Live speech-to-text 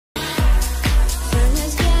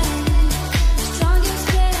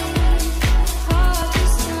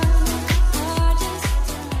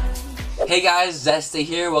Hey guys, Este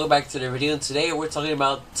here. Welcome back to the video. And today we're talking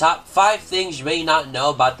about top 5 things you may not know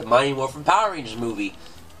about the Morphin Power Rangers movie.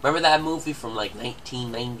 Remember that movie from like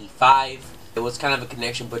 1995? It was kind of a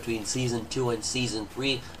connection between season 2 and season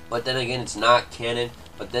 3, but then again it's not canon.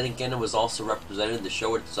 But then again it was also represented in the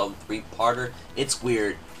show with its own 3-parter. It's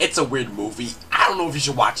weird. It's a weird movie. I don't know if you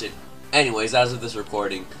should watch it. Anyways, as of this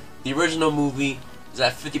recording, the original movie is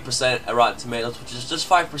at 50% at Rotten Tomatoes, which is just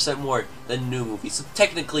 5% more than the new movie. So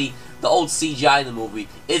technically, the old CGI in the movie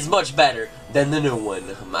is much better than the new one.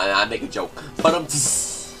 I make a joke. But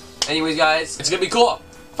anyways guys, it's gonna be cool.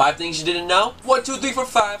 5 things you didn't know. 1, 2, 3, 4,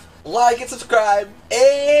 5. Like and subscribe.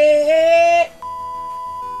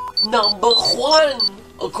 Number 1.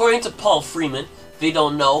 According to Paul Freeman, if you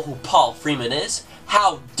don't know who Paul Freeman is,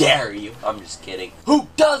 how dare you? I'm just kidding. Who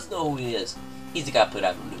does know who he is? He's the guy who put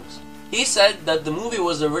out the news. He said that the movie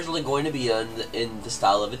was originally going to be in the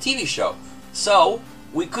style of a TV show. So,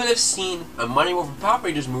 we could have seen a Morphin Power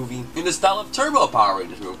Rangers movie in the style of Turbo Power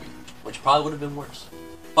Rangers movie, which probably would have been worse.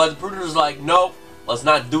 But the producer's like, no, let's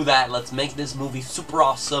not do that. Let's make this movie super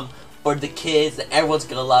awesome for the kids, and everyone's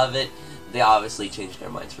gonna love it. They obviously changed their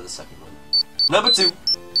minds for the second one. Number 2.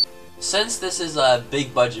 Since this is a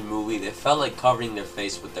big budget movie, they felt like covering their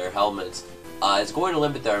face with their helmets is going to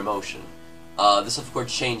limit their emotion. This of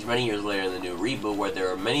course changed many years later in the new reboot, where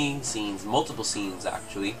there are many scenes, multiple scenes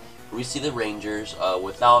actually, where we see the Rangers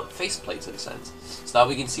without faceplates in a sense, so that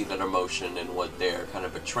we can see their emotion and what they're kind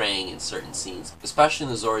of portraying in certain scenes, especially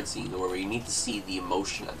in the Zord scene where we need to see the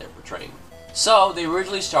emotion that they're portraying. So they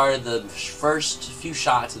originally started the first few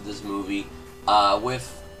shots of this movie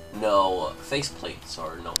with no faceplates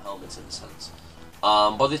or no helmets in a sense,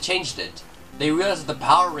 but they changed it. They realized that the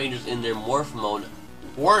Power Rangers in their morph mode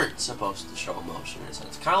weren't supposed to show emotion in a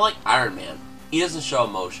sense. Kind of like Iron Man. He doesn't show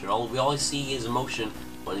emotion. We always see his emotion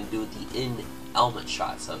when they do the in-element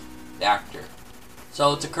shots of the actor.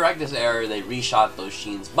 So to correct this error, they reshot those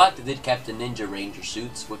scenes, but they did keep the Ninja Ranger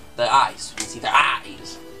suits with the eyes. You can see their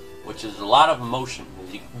eyes, which is a lot of emotion.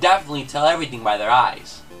 You can definitely tell everything by their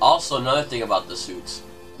eyes. Also, another thing about the suits,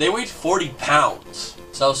 they weighed 40 pounds.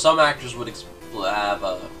 So some actors would have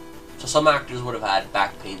had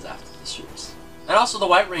back pains after the suits. And also the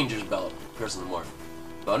White Ranger's belt, Person Morph.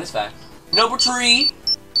 Bonus fact. Number 3.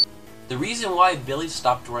 The reason why Billy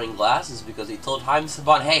stopped wearing glasses is because he told Haim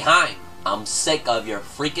Saban, hey Haim, I'm sick of your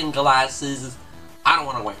freaking glasses. I don't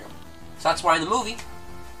want to wear them. So that's why in the movie,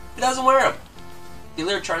 he doesn't wear them. He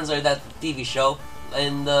literally translated that to the TV show.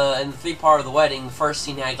 In the 3-part of the wedding, the first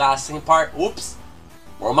scene he had glasses, second part, whoops,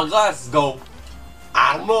 where'd my glasses go?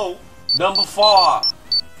 I don't know. Number 4.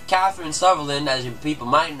 Catherine Sutherland, as you people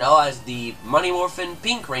might know, as the Morphin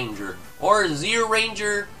Pink Ranger, or Zero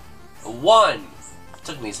Ranger 1.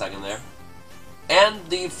 Took me a second there. And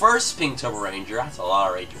the first Pink Turbo Ranger, that's a lot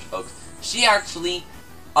of Rangers, folks. She actually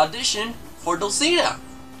auditioned for Dulcina,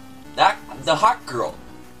 the hot girl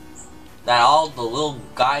that all the little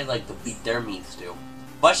guys like to beat their meats to.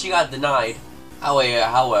 But she got denied.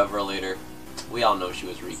 However, later, we all know she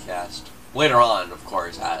was recast. Later on, of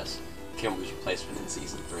course, as Kimberly's replacement in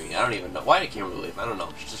season 3. I don't even know. Why did Kimberly leave? I don't know.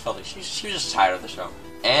 She just felt like she was just tired of the show.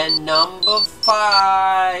 And number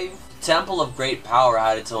 5. Temple of Great Power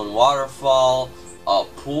had its own waterfall, a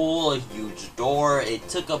pool, a huge door. It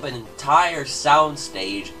took up an entire sound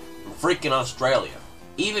stage in freaking Australia.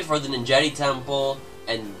 Even for the Ninjetti Temple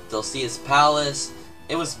and Dulcia's Palace,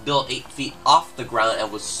 it was built 8 feet off the ground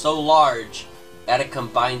and was so large it had a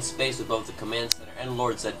combined space with both the Command Center and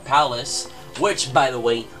Lord Zed Palace, which, by the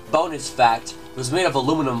way, bonus fact, was made of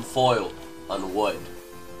aluminum foil on wood.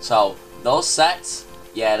 So those sets,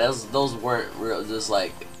 yeah, those weren't real. Just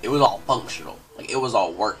like, it was all functional. Like, it was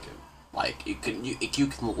all working. Like, you can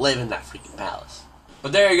live in that freaking palace.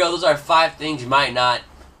 But there you go. Those are 5 things you might not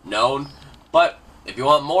known. But if you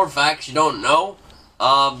want more facts you don't know,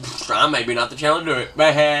 I'm maybe not the channel to do it.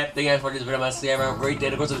 Thank you guys for this video. I'm see you. Have a great day.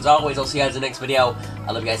 And of course, as always, I'll see you guys in the next video.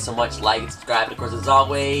 I love you guys so much. Like and subscribe. And of course, as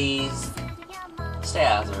always, stay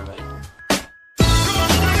out, everybody.